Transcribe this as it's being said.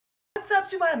What's up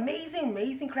to my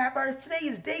amazing craft artists? Today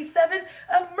is day 7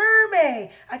 of MER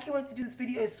MAY. I can't wait to do this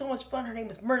video. It's so much fun. Her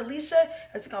name is Merlisha.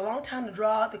 It took a long time to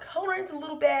draw. The coloring's a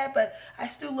little bad, but I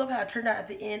still love how it turned out at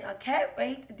the end. I can't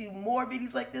wait to do more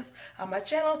videos like this on my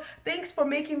channel. Thanks for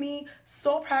making me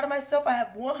so proud of myself. I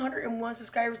have 101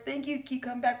 subscribers. Thank you. Keep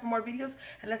coming back for more videos.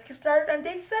 And let's get started on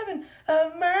day 7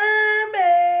 of MER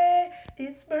MAY.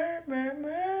 It's MER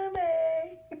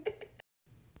MAY.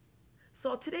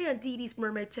 So today on Dee Dee's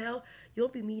Mermaid Tale, you'll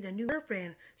be meeting a new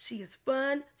girlfriend. She is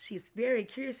fun, she is very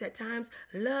curious at times,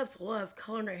 loves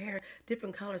coloring her hair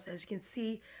different colors as you can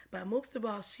see, but most of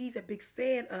all, she's a big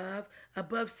fan of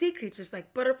above sea creatures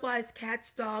like butterflies,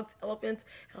 cats, dogs, elephants,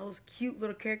 and all those cute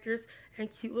little characters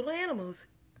and cute little animals.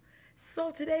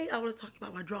 So today I want to talk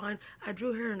about my drawing. I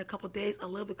drew her in a couple days. I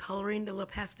love the coloring, the little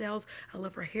pastels. I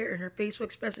love her hair and her facial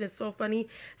expression is so funny.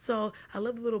 So I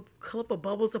love the little colorful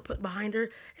bubbles I put behind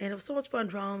her. And it was so much fun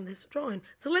drawing this drawing.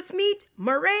 So let's meet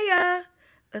Maria.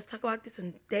 Let's talk about this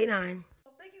in day 9.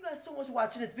 Well, thank you guys so much for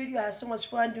watching this video. I had so much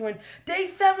fun doing day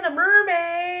 7 of MER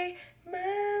MAY.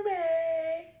 MER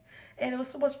MAY. And it was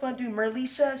so much fun doing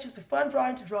Merlisha. She was a fun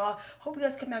drawing to draw. Hope you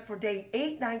guys come back for day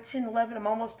 8, 9, 10, 11. I'm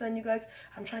almost done, you guys.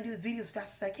 I'm trying to do this video as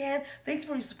fast as I can. Thanks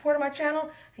for your support on my channel.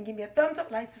 And give me a thumbs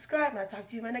up, like, subscribe. And I'll talk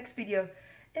to you in my next video.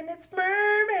 And it's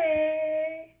MER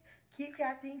MAY. Keep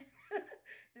crafting.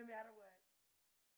 No matter what.